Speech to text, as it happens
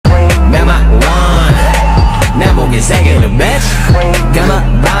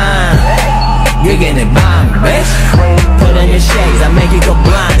make it go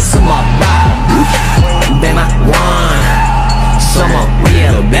blind. Summa 봐. Be my one. Summa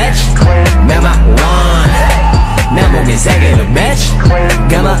real bitch. Be my one. 내 목에 새기는 bitch.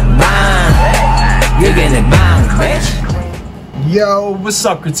 Gamma bang. You get it bang, bitch. Yo, what's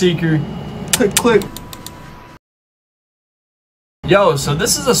up, CriTiCer? Click. Yo, so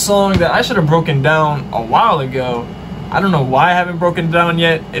this is a song that I should have broken down a while ago. I don't know why I haven't broken it down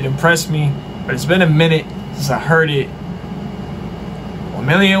yet. It impressed me, but it's been a minute since I heard it.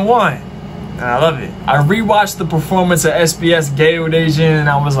 1,000,001, and I love it. I rewatched the performance of SBS Bewhy Okasian, and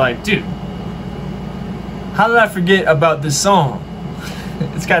I was like, dude, how did I forget about this song?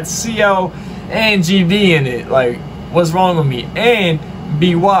 It's got CL and GD in it. Like, what's wrong with me? And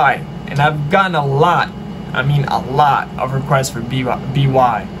BY, and I've gotten a lot of requests for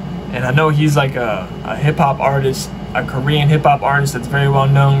BY, and I know he's like a hip-hop artist, a Korean hip-hop artist that's very well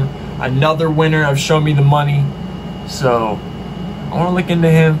known, another winner of Show Me the Money. So I want to look into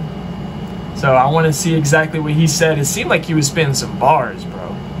him, so I want to see exactly what he said. It seemed like he was spitting some bars,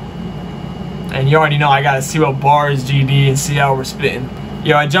 bro, and you already know I gotta see what bars GD and CL were spitting.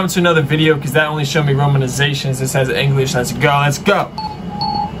 Yo, I jumped to another video because that only showed me romanizations. This has English. Let's go.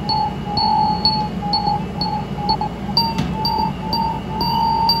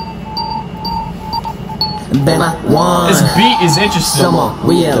 Be my one. This beat is interesting. Summa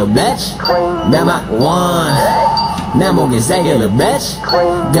real bitch. Be my one. 내 목에 새기는 bitch.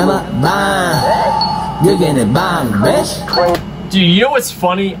 Gamma bang. You get it bang, bitch. Dude, you know what's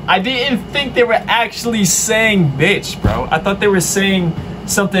funny? I didn't think they were actually saying bitch, bro. I thought they were saying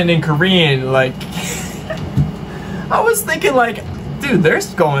something in Korean, like I was thinking like, dude, they're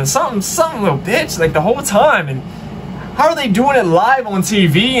going something little bitch like the whole time. And how are they doing it live on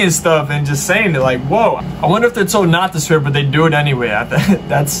TV and stuff and just saying it like, whoa? I wonder if they're told not to swear, but they do it anyway.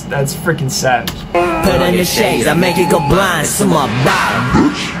 That's freaking savage. Put on your shades, I make it go blind. Summa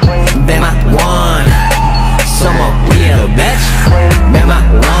bottom. Be my one. Summa real bitch. Be my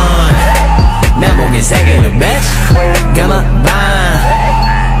one. 내 목에 새기는 bitch. Gamma bang.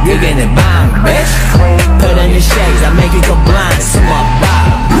 You get it bang, bitch. Put on your shades, I make it go blind. Summa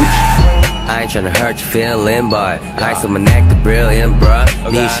bottom. I ain't tryna hurt your feeling, but life's on my neck, the brilliant, bruh.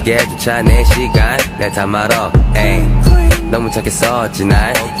 네 시계조차 내 시간 내 탐하러, ayy. 너무 착했었지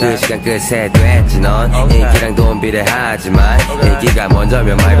날. 그 시간 끝에 됐지 넌. 인기랑 돈 비례하지만 인기가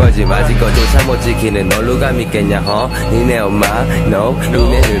먼저면 말거지 맞을 거조차 못 지키는 널 누가 믿겠냐, 니네 엄마, no.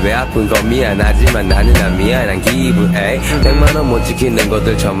 니네들 왜 아픈 거 미안하지만 나는 안 미안한 기분, ayy. 100만원 못 지키는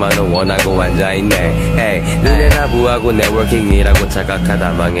것들 1000만원 원하고 앉아있네, ayy. 눈에 나부하고 네트워킹이라고 착각하다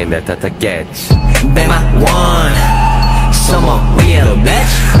망해 내 탓하겠지. Be my one. Summa real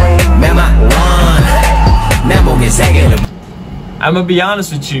bitch. Be my one. 내 목에 새기는. I'm gonna be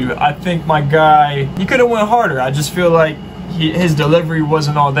honest with you, I think my guy, he could have went harder. I just feel like his delivery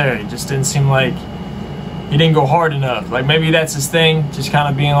wasn't all there. It just didn't seem like he didn't go hard enough. Like maybe that's his thing, just kind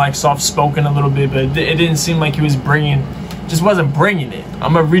of being like soft-spoken a little bit, but it didn't seem like he was just wasn't bringing it.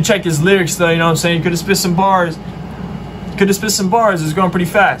 I'm gonna recheck his lyrics though, you know what I'm saying? He could have spit some bars. It's going pretty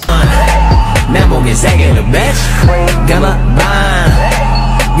fast. 내 목에 새기는 bitch. Gamma bang.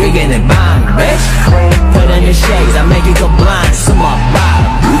 You get it bang, bitch. Put on your shades, I make it go blind. Summa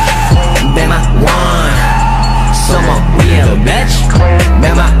bottom. Be my one. Summa real bitch. Be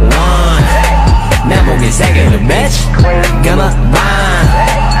my one. 내 목에 새기는 bitch. Gamma bang.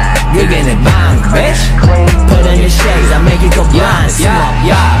 You get it bang, bitch. Put on your shades, I make it go blind. Summa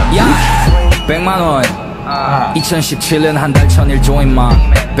bottom. 100만원 2017년 한 달 천일 조인마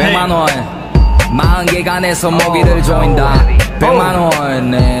 100만원 40개가 내서 모기를 조인다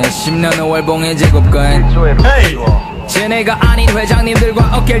 100만원 10년 후 월봉의 제곱근 지네가 아닌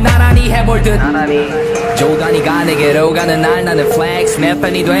회장님들과 어깨를 나란히 해볼 듯 조단이가 내게로 가는 날 나는 플렉스 내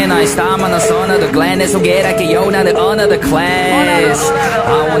팬이 돼 나의 스타만 어서 another gland 내 소개할게요 나는 another class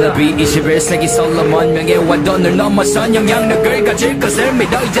I wanna be 21세기 솔로몬 명예와 돈을 넘어선 영향력을 가질 것을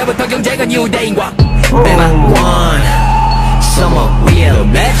믿어 이제부터 경제가 뉴데이와 Be my one. Summa real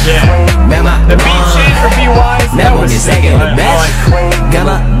bitch. Be my The beat change for BY. 내 목에 새기는 bitch.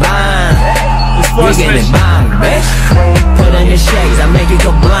 Gamma bang. You get it bang, bitch. Put on your shades, I make it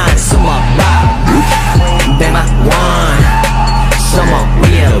go blind. Summa bang. Be my one. Summa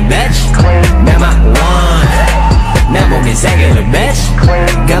real bitch. Be my one. 내 목에 새기는 bitch.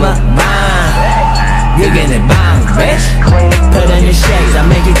 Gamma bang. You get it bang, bitch. Put on your shades, I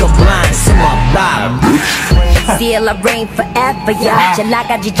make it go blind. Summa bang. feel I reign forever yeah. 잘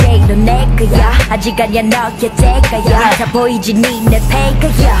나가지 제일로 내 거야 아직 아니야 너의 때가야 다 보이지 니내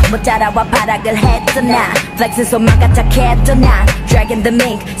패가야 못 따라와 발악을 했던 난 flexing 소망과 착했던 난 dragging the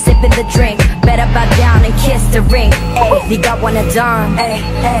mink sipping the drink better bow down and kiss the ring ay, 네가 원하던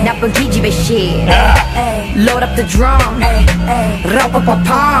나쁜 기집애 shit load up the drum 러퍼퍼펑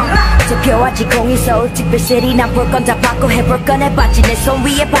대표하지 공이소 특별시리 난 볼 건 다 받고 해볼 건 해봤지 내 손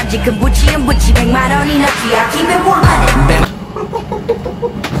위에 반지 그 무치은 부치 100만 원이 넘지 아끼면 원하네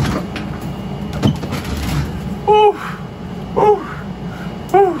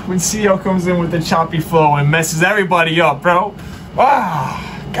When CEO comes in with the choppy flow and messes everybody up, bro.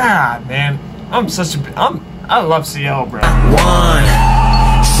 Oh, God, man. I love CL, bro. One,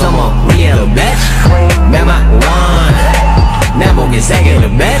 some real bitch. Remember one. 내 목에 새겨도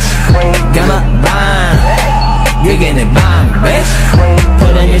bitch. Gonna bind. You're getting bind, bitch.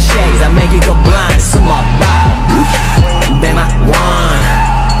 Put on your shades, I make you go blind. Some more bob. Remember one.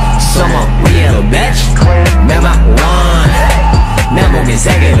 Some real bitch. Remember one. 내 목에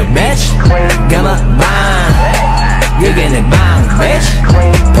새겨도 bitch. Gonna bind. You're getting bind, bitch.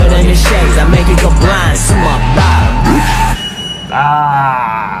 Put on your shades, I make you go blind. Some more bob.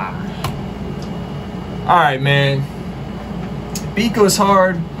 Alright, man. Beat goes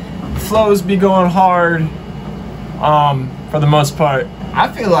hard. Flows be going hard. For the most part. I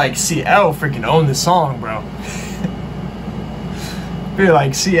feel like CL freaking owned the song, bro. I feel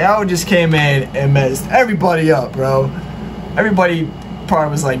like CL just came in and messed everybody up, bro. Everybody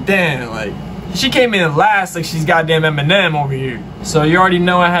probably was like, damn, like, she came in last like she's goddamn Eminem over here. So you already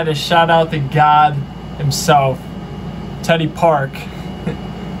know I had to shout out the God himself, Teddy Park.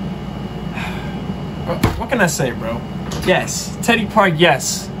 What can I say, bro? Yes, Teddy Park,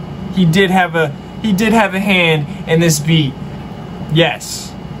 yes. He did have a hand in this beat.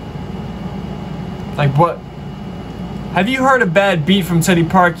 Yes. Like what? Have you heard a bad beat from Teddy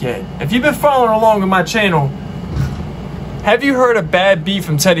Park yet? If you've been following along with my channel, have you heard a bad beat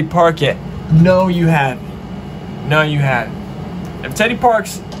from Teddy Park yet? No, you haven't. No, you haven't. If Teddy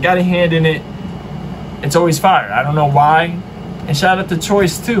Park's got a hand in it, it's always fire. I don't know why. And shout out to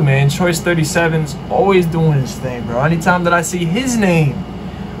Choice too, man. Choice 37's always doing his thing, bro. Anytime that I see his name,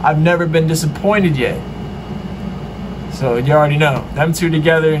 I've never been disappointed yet. So you already know. Them two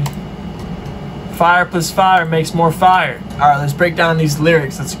together, fire plus fire makes more fire. Alright, let's break down these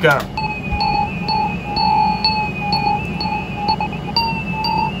lyrics. Let's go.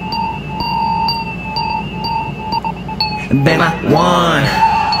 Bema one,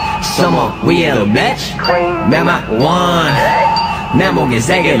 some real bitch. Bema one, 내 목에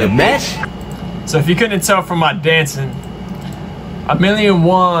새겨도 bitch. So if you couldn't tell from my dancing,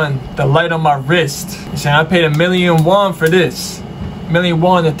 $1,000,001, the light on my wrist. You saying I paid $1,000,001 for this.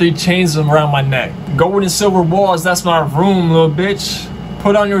 $1,000,001, the 3 chains around my neck. Gold and silver walls, that's my room, little bitch.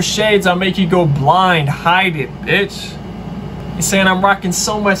 Put on your shades, I'll make you go blind. Hide it, bitch. You saying I'm rocking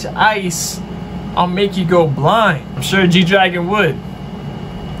so much ice, I'll make you go blind. I'm sure G-Dragon would.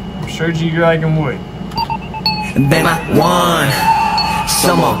 I'm sure G-Dragon would. Bema one,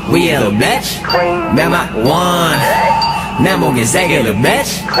 some real bitch. Bema one. 내 목에 새겨도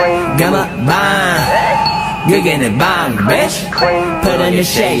bitch. Gonna bind. You're getting bind, bitch. Put on your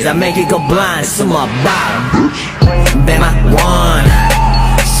shades, I make you go blind. Some more bob. Bema one.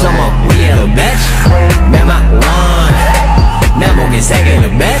 Some real bitch. Bema one. 내 목에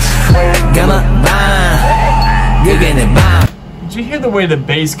새겨도 bitch. Gonna bind. You're getting bind. Did you hear the way the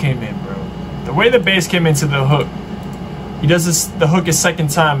bass came in, bro? The way the bass came into the hook. He does this, the hook a second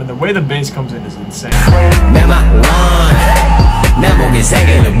time, and the way the bass comes in is insane. Bema one, 내 목에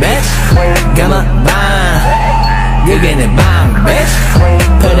새겨도 bitch. Gonna bind, you're getting bind, bitch.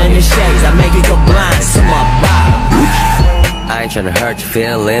 Put on your shades, I make you go blind. Some more bob. I ain't tryna hurt your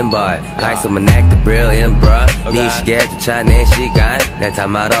feeling, but ice on my neck, the brilliant, bruh. 네 시계 쫓아 내 시간, 내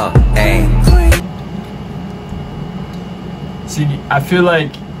탐하러, ayy. See, I feel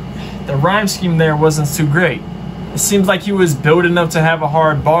like the rhyme scheme there wasn't too great. It seems like he was building up to have a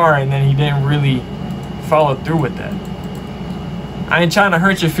hard bar and then he didn't really follow through with that. I ain't trying to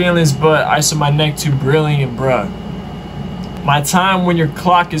hurt your feelings, but ice on my neck too brilliant, bruh. My time when your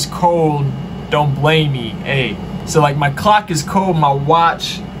clock is cold, don't blame me, ayy. So like my clock is cold, my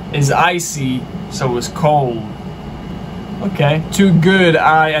watch is icy, so it's cold. Okay. Too good,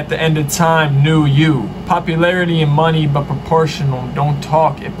 I at the end of time knew you. Popularity and money, but proportional. Don't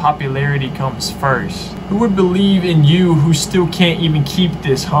talk if popularity comes first. Who would believe in you who still can't even keep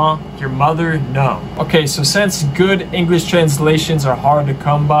this, huh? Your mother? No. Okay, so since good English translations are hard to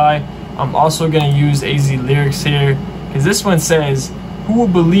come by, I'm also gonna use AZ lyrics here. Because this one says, Who will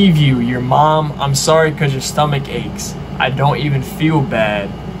believe you? Your mom? I'm sorry cause your stomach aches. I don't even feel bad.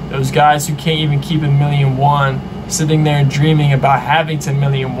 Those guys who can't even keep $1,000,001, sitting there dreaming about having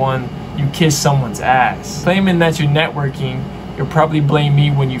 $10,000,001, you kiss someone's ass. Claiming that you're networking, you'll probably blame me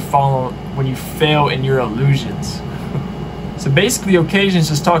when you fail in your illusions. So basically Okasian's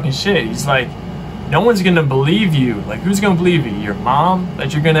just talking shit. He's like, no one's gonna believe you. Like, who's gonna believe you? Your mom?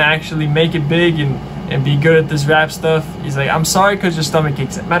 That you're gonna actually make it big and be good at this rap stuff? He's like, I'm sorry cause your stomach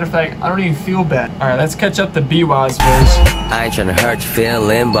aches. Matter of fact, I don't even feel bad. Alright, let's catch up to Bewhy's verse. I ain't tryna hurt your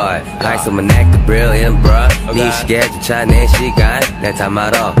feeling, but I ain't someone act brilliant, bruh. 네 시계조차 내 시간 내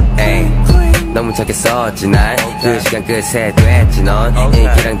탐하러, ayy. 너무 착했었지 난 그 시간 끝에 됐지 넌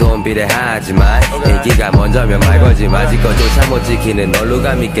인기랑 돈 비례하지만 인기가 먼저면 말거지 마지껏조차 못 지키는 널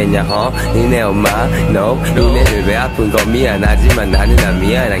누가 믿겠냐 니네 엄마 no 니네들 배 아픈 거 미안하지만 나는 안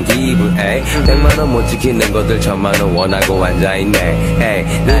미안한 기분 에이 100만원 못 지키는 것들 1000만원 원하고 앉아있네 에이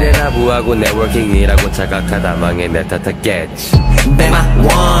니네 나부하고 네트워킹이라고 착각하다 망해 내 탓하겠지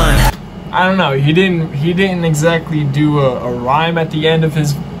I don't know, he didn't exactly do a rhyme at the end of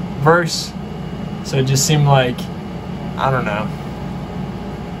his verse. So it just seemed like, I don't know.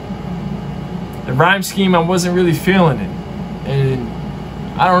 The rhyme scheme, I wasn't really feeling it. And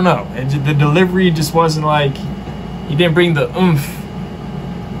I don't know. The delivery just wasn't like, he didn't bring the oomph.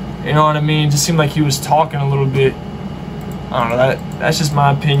 You know what I mean? It just seemed like he was talking a little bit. I don't know, that's just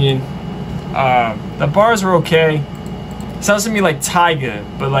my opinion. The bars were okay. It sounds to me like Tyga,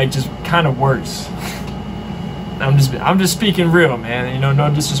 but like just kind of worse. I'm just speaking real, man. You know, no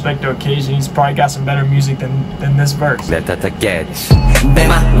disrespect to Okasian. He's probably got some better music than this verse. 내 탓하겠지 Be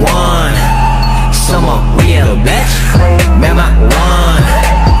my one, someone real bitch. Be my one,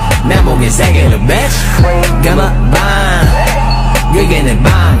 내 목에 새기는 bitch. Come on, bang, 그게 내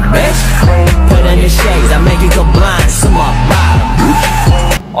방, bitch. Put on your shades, I make you go blind. Someone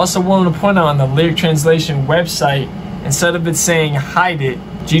bottom. Also, wanted to point out on the lyric translation website, instead of it saying hide it,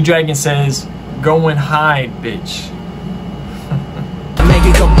 G-Dragon says, go and hide, bitch. Make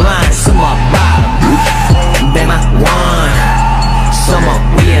you go blind, someone bottom. Be my one, someone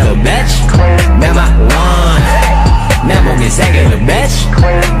real bitch. Be my one, 내 목에 새기는 bitch.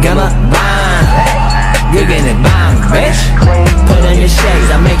 Come on, bang, 그게 내 방, bitch. Put on your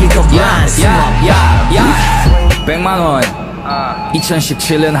shades, I make you go blind. Someone bottom. 100만원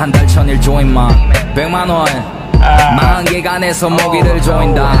 2017년 한 달 천일 조인마 100만원 40개가 내서 모기를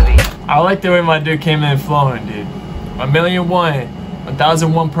조인다. I like the way my dude came in flowing, dude. $1,000,001,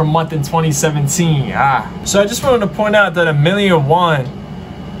 1,001 per month in 2017. So I just wanted to point out that $1,000,001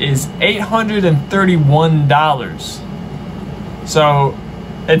 is $831. So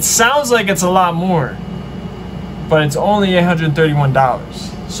it sounds like it's a lot more, but it's only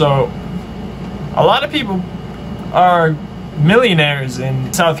 $831. So a lot of people are millionaires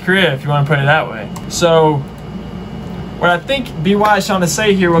in South Korea, if you want to put it that way. So what I think Bewhy is trying to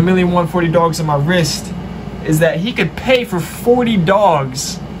say here with $1,000,001 40 dogs on my wrist is that he could pay for 40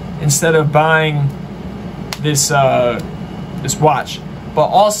 dogs instead of buying this this watch. But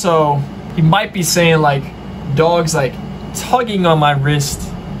also he might be saying like dogs like tugging on my wrist.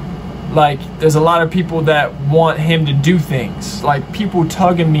 Like there's a lot of people that want him to do things. Like people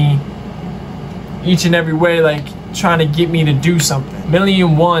tugging me each and every way, like trying to get me to do something.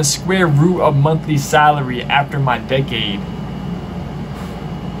 $1,000,001 square root of monthly salary after my decade.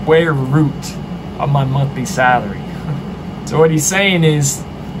 Square root of my monthly salary. So what he's saying is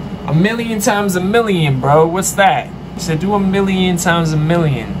 1,000,000 times 1,000,000, bro. What's that? He said do 1,000,000 times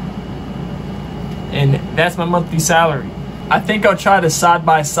 1,000,000. And that's my monthly salary. I think I'll try to side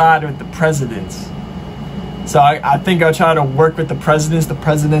by side with the presidents. So I think I'll try to work with the presidents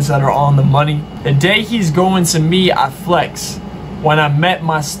that are on the money. The day he's going to me, I flex. When I met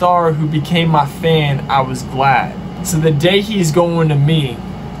my star who became my fan, I was glad. So the day he's going to me,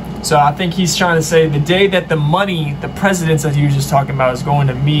 so I think he's trying to say the day that the money, the presidents that he was just talking about is going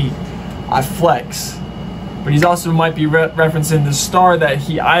to me, I flex. But he's also might be referencing the star that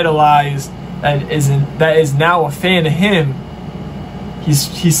he idolized that is now a fan of him.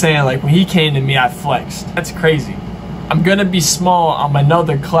 He's saying like when he came to me I flexed. That's crazy. I'm gonna be small, I'm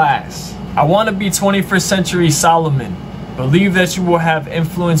another class. I want to be 21st century Solomon. Believe that you will have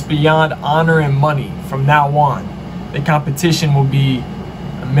influence beyond honor and money from now on. The competition will be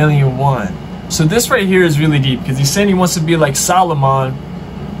 $1,000,001. So this right here is really deep because he's saying he wants to be like Solomon,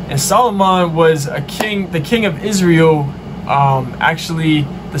 and Solomon was a king, the king of Israel, actually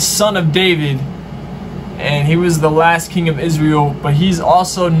the son of David. And he was the last king of Israel, but he's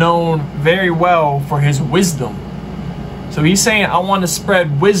also known very well for his wisdom. So he's saying, I want to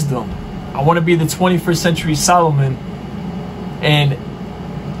spread wisdom. I want to be the 21st century Solomon. And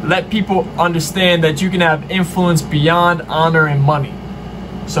let people understand that you can have influence beyond honor and money.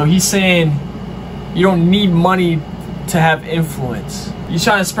 So he's saying you don't need money to have influence. He's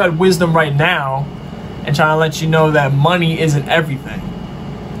trying to spread wisdom right now and trying to let you know that money isn't everything.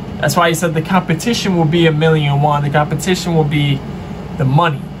 That's why he said the competition will be $1,000,001. The competition will be the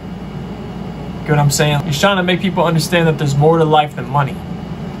money. Get what I'm saying? He's trying to make people understand that there's more to life than money.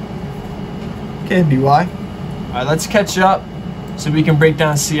 Okay, BY. Alright, let's catch up so we can break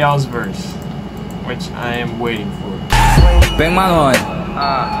down CL's verse, which I am waiting for. 100만원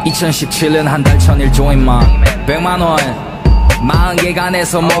 2017년 한 달 천일 조인마 100만원 40개가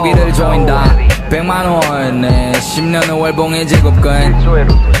내서 모기를 조인다 100만원 10년 후 월봉의 제곱근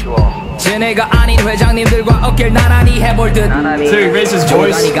쟤네가 아닌 회장님들과 어깨를 나란히 해볼 듯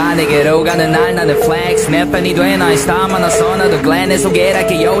조단이가 내게로 가는 날 나는 플렉스 내 팬이 돼 나의 스타만 나서 나도 글랜 내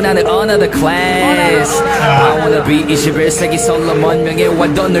소개할게요 나는 another class I wanna be 21세기 솔로몬 명예와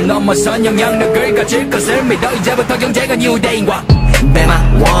돈을 넘어선 영향력을 가질 것을 믿어 이제부터 경제가 뉴데이와 Bema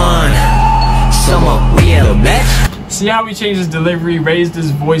one, summer real bitch. See how he changed his delivery, raised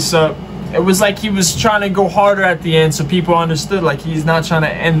his voice up. It was like he was trying to go harder at the end so people understood, like he's not trying to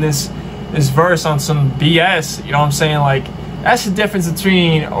end this verse on some BS, you know what I'm saying? Like, that's the difference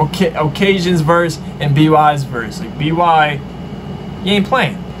between Okasian's verse and BY's verse. Like, BY, he ain't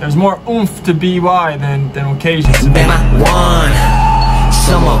playing. There's more oomph to BY than Okasian. Bema one,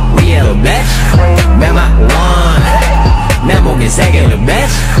 summer real bitch. Bema one, 내 목에 새겨도 bitch.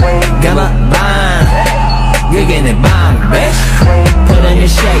 Bema one, 그게 내 방, bitch. Put on your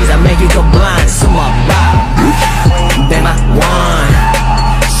shades, I make you go blind. Summer vibe. Bema one,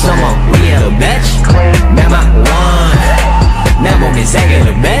 summer real bitch. Bema one, 내 목에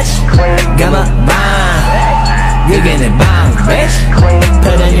새겨도 bitch. Bema one, 그게 내 방, bitch.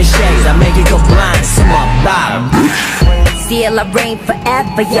 Put on your shades, I make you go blind. Summer vibe. Still I reign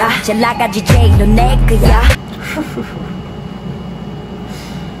forever, yeah. 잘 나가지 제일 넌 내 거야.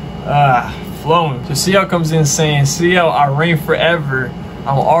 Flowing. So CL comes in saying, CL, I reign forever.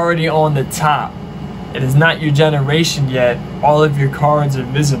 I'm already on the top. It is not your generation yet. All of your cards are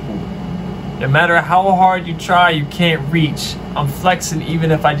visible. No matter how hard you try, you can't reach. I'm flexing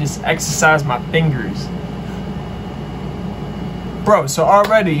even if I just exercise my fingers. Bro, so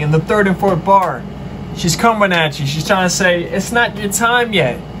already in the third and fourth bar, she's coming at you. She's trying to say, it's not your time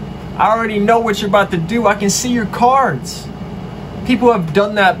yet. I already know what you're about to do. I can see your cards. People have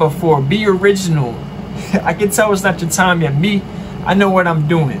done that before. Be original. I can tell it's not your time yet. Me, I know what I'm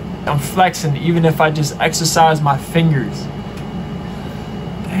doing. I'm flexing even if I just exercise my fingers.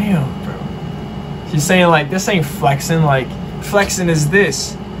 Damn, bro. She's saying like, this ain't flexing. Like, flexing is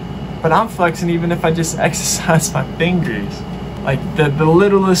this. But I'm flexing even if I just exercise my fingers. Like, the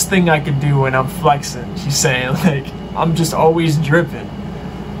littlest thing I could do when I'm flexing. She's saying like, I'm just always dripping.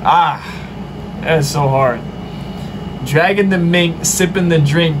 That's so hard. Dragging the mink, sipping the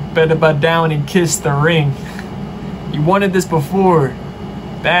drink, better bow down and kiss the ring. You wanted this before.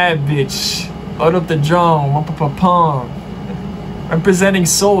 Bad bitch. Load up the drum, wumpa-pa-pum. Representing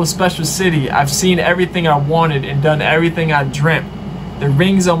Seoul, special city. I've seen everything I wanted and done everything I dreamt. The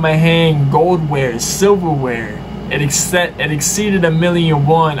rings on my hand, goldware, silverware. It exceeded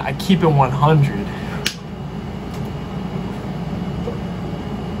 $1,000,001. I keep it 100.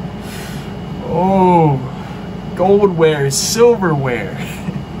 Oh. Goldware, silverware.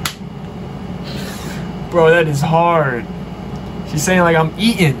 Bro, that is hard. She's saying like, I'm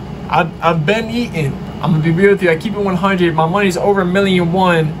eating. I've been eating. I'm gonna be real with you. I keep it 100. My money's over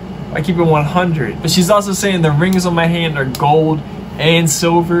 $1,000,001. I keep it 100. But she's also saying the rings on my hand are gold and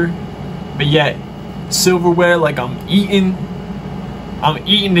silver. But yet, silverware, like I'm eating. I'm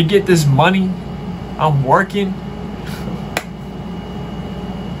eating to get this money. I'm working.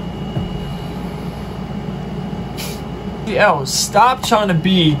 CL, stop trying to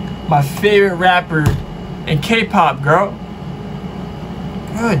be my favorite rapper in K-pop, girl.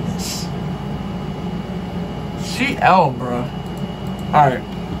 Goodness. CL, bro. Alright,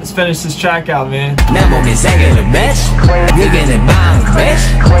 let's finish this track out, man. 내 목에 새겨도 bitch. 그게 내 방, bitch.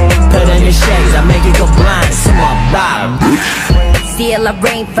 Put on your shades, I make you go blind. Summer vibe. Still I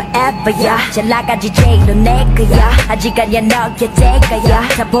reign forever, yeah. 잘 나가지 제일 넌 내 거야. 아직 아니야 너의 대가야.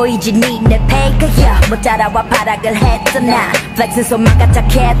 다 보이지 네 패가야. 못 따라와 발악을 했던 난 flexing 손만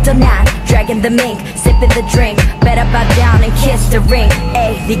까딱했던 난 dragging the mink, sipping the drink. Better bow down and kiss the ring.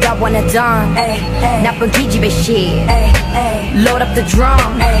 Ay, 네가 원하던 나쁜 기집애 shit. Load up the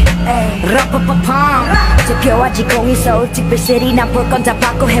drum. Ra-pa-pa-pum. 대표하지 공이소 특별시리 난 볼 건 다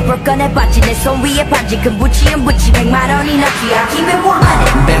받고 해볼 건 해봤지. 내 손 위에 반지 금 붙이면 붙이 100만원이 넘지. I keep it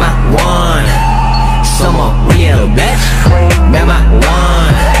 100. Bema one, summer real bitch. Bema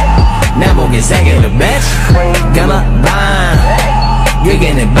one, 메모기 세 개를 bitch Come on, bang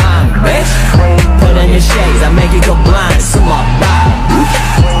Gigging it bang, bitch Put on your shades, I make you go blind 숨어 봐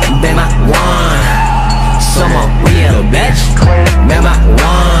Be my one Some real bitch Be my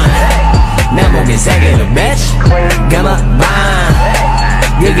one 메모기 세 개를 bitch Come on, bang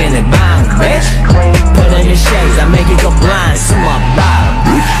Gigging it bang, bitch Put on your shades, I make you go blind 숨어 봐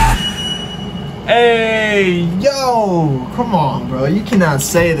Hey, yo, come on, bro. You cannot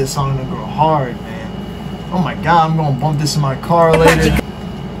say this song to go hard, man. Oh my god, I'm gonna bump this in my car later.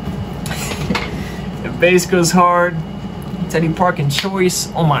 The bass goes hard. Teddy Parkin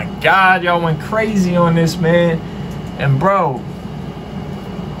Choice. Oh my god, y'all went crazy on this, man. And bro,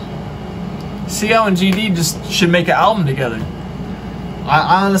 CL and GD just should make an album together.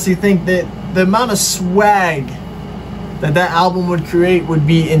 I honestly think that the amount of swag that album would create would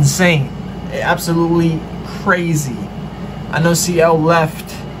be insane. Absolutely crazy. I know CL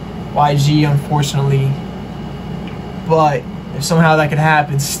left YG, unfortunately, but if somehow that could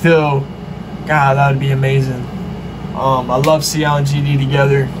happen still, god, that would be amazing. I love CL and GD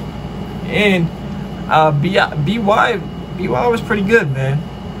together. And BY was pretty good, man.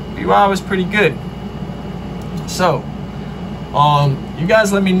 BY was pretty good. So you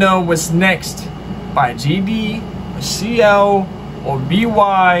guys let me know what's next by GD or CL or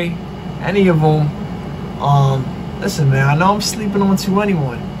BY, any of them. Listen, man, I know I'm sleeping on To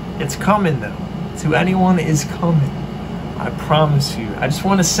Anyone. It's coming though. To Anyone is coming. I promise you. I just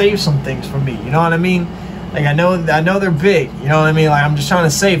want to save some things for me. You know what I mean? Like I know they're big. You know what I mean? Like I'm just trying to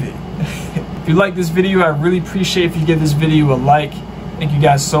save it. If you like this video, I really appreciate if you give this video a like. Thank you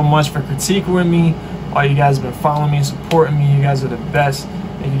guys so much for critiquing with me. All you guys have been following me and supporting me. You guys are the best.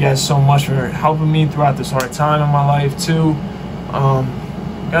 Thank you guys so much for helping me throughout this hard time in my life too.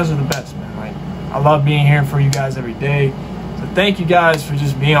 You guys are the best, man. Like I love being here for you guys every day. So thank you guys for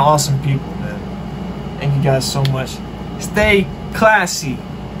just being awesome people, man. Thank you guys so much. Stay classy.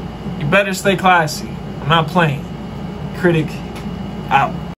 You better stay classy. I'm not playing. CriTiC out.